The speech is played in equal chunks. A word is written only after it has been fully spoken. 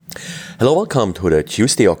Hello, welcome to the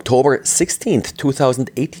Tuesday, October 16th,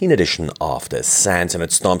 2018 edition of the SANS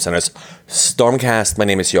and Storm Center's StormCast. My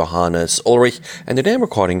name is Johannes Ulrich, and today I'm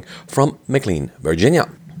recording from McLean, Virginia.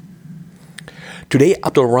 Today,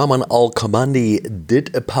 Abdul Rahman Al-Kamandi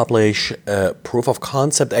did publish a proof of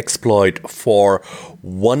concept exploit for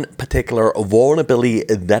one particular vulnerability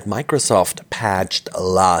that Microsoft patched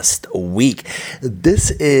last week.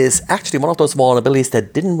 This is actually one of those vulnerabilities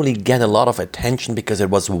that didn't really get a lot of attention because it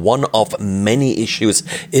was one of many issues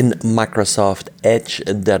in Microsoft Edge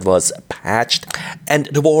that was patched. And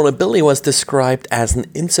the vulnerability was described as an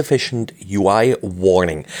insufficient UI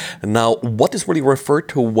warning. Now, what this really referred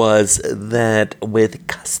to was that with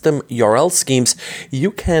custom URL schemes, you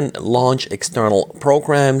can launch external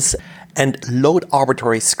programs and load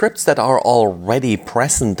arbitrary scripts that are already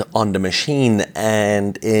present on the machine.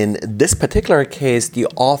 And in this particular case, the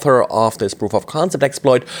author of this proof of concept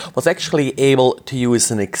exploit was actually able to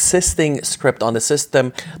use an existing script on the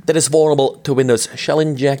system that is vulnerable to Windows shell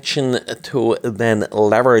injection to then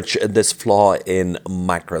leverage this flaw in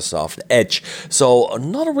Microsoft Edge. So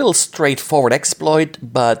not a real straightforward exploit,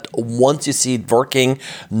 but once you see it working,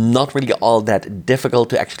 not really all that difficult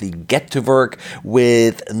to actually get to work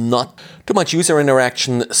with not too much user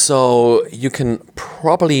interaction, so you can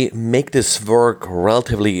probably make this work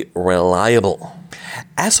relatively reliable.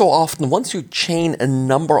 As so often, once you chain a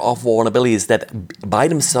number of vulnerabilities that by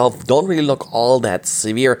themselves don't really look all that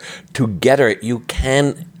severe together, you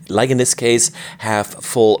can, like in this case, have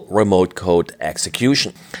full remote code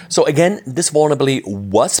execution. So again, this vulnerability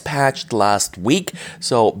was patched last week,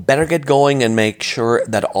 so better get going and make sure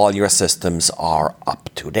that all your systems are up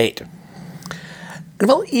to date. And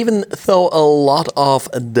well, even though a lot of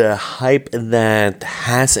the hype that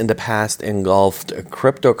has in the past engulfed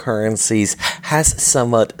cryptocurrencies has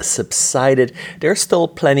somewhat subsided, there's still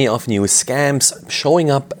plenty of new scams showing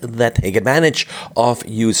up that take advantage of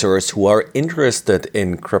users who are interested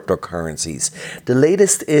in cryptocurrencies. The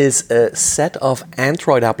latest is a set of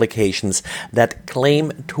Android applications that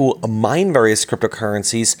claim to mine various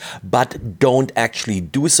cryptocurrencies but don't actually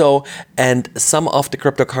do so, and some of the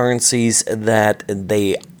cryptocurrencies that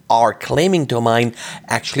they are claiming to mine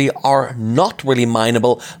actually are not really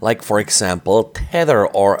mineable, like for example Tether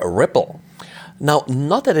or Ripple. Now,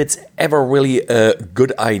 not that it's ever really a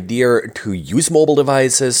good idea to use mobile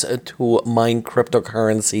devices to mine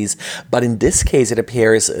cryptocurrencies, but in this case it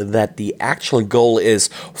appears that the actual goal is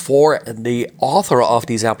for the author of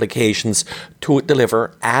these applications to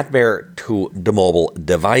deliver adware to the mobile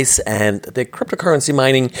device, and the cryptocurrency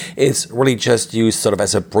mining is really just used sort of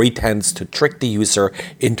as a pretense to trick the user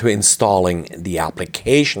into installing the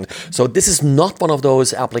application. So this is not one of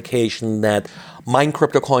those applications that mine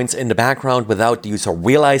crypto coins in the background without the user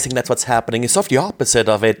realizing that's what's happening. It's sort of the opposite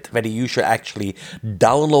of it, where the user actually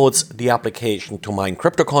downloads the application to mine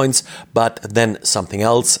crypto coins, but then something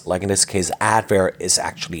else, like in this case adware, is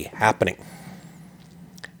actually happening.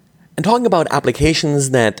 And talking about applications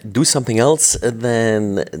that do something else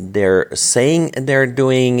than they're saying they're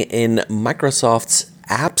doing, in Microsoft's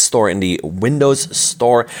App Store, in the Windows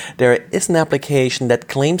Store, there is an application that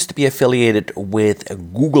claims to be affiliated with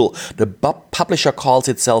Google. The publisher calls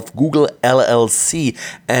itself Google LLC,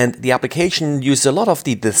 and the application uses a lot of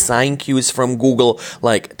the design cues from Google,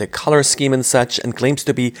 like the color scheme and such, and claims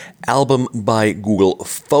to be album by Google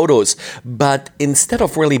Photos. But instead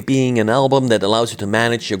of really being an album that allows you to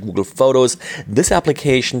manage your Google Photos, this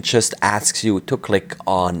application just asks you to click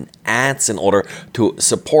on ads in order to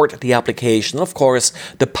support the application. Of course,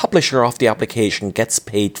 the publisher of the application gets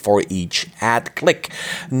paid for each ad click.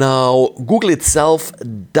 Now, Google itself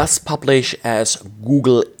does publish as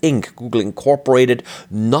Google Inc., Google Incorporated,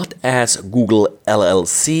 not as Google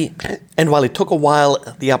LLC. And while it took a while,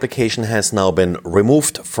 the application has now been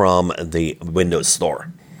removed from the Windows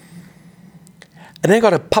Store. And I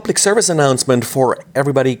got a public service announcement for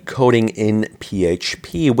everybody coding in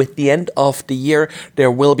PHP. With the end of the year,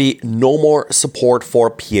 there will be no more support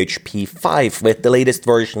for PHP 5, with the latest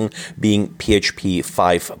version being PHP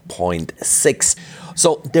 5.6.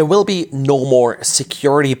 So there will be no more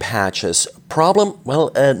security patches. Problem?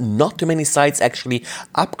 Well, not too many sites actually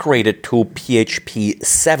upgraded to PHP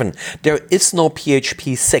 7. There is no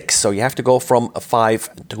PHP 6, so you have to go from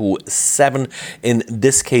 5 to 7. In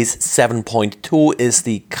this case, 7.2 is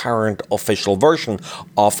the current official version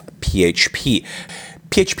of PHP.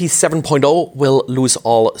 PHP 7.0 will lose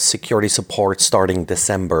all security support starting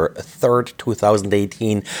December 3rd,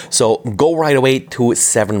 2018. So go right away to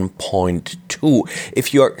 7.2.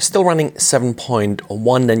 If you're still running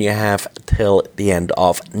 7.1, then you have till the end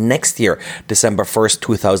of next year, December 1st,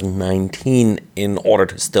 2019, in order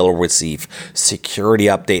to still receive security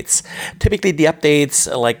updates. Typically, the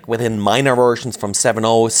updates, like within minor versions from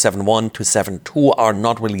 7.0, 7.1 to 7.2, are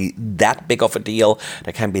not really that big of a deal.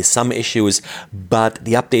 There can be some issues, but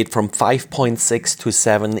the update from 5.6 to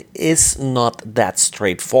 7 is not that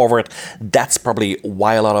straightforward. That's probably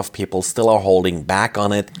why a lot of people still are holding back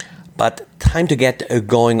on it. But time to get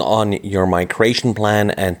going on your migration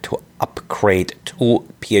plan and to upgrade to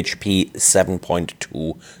PHP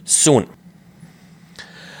 7.2 soon.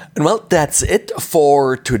 And well, that's it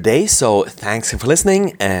for today. So thanks for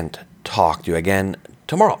listening and talk to you again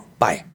tomorrow. Bye.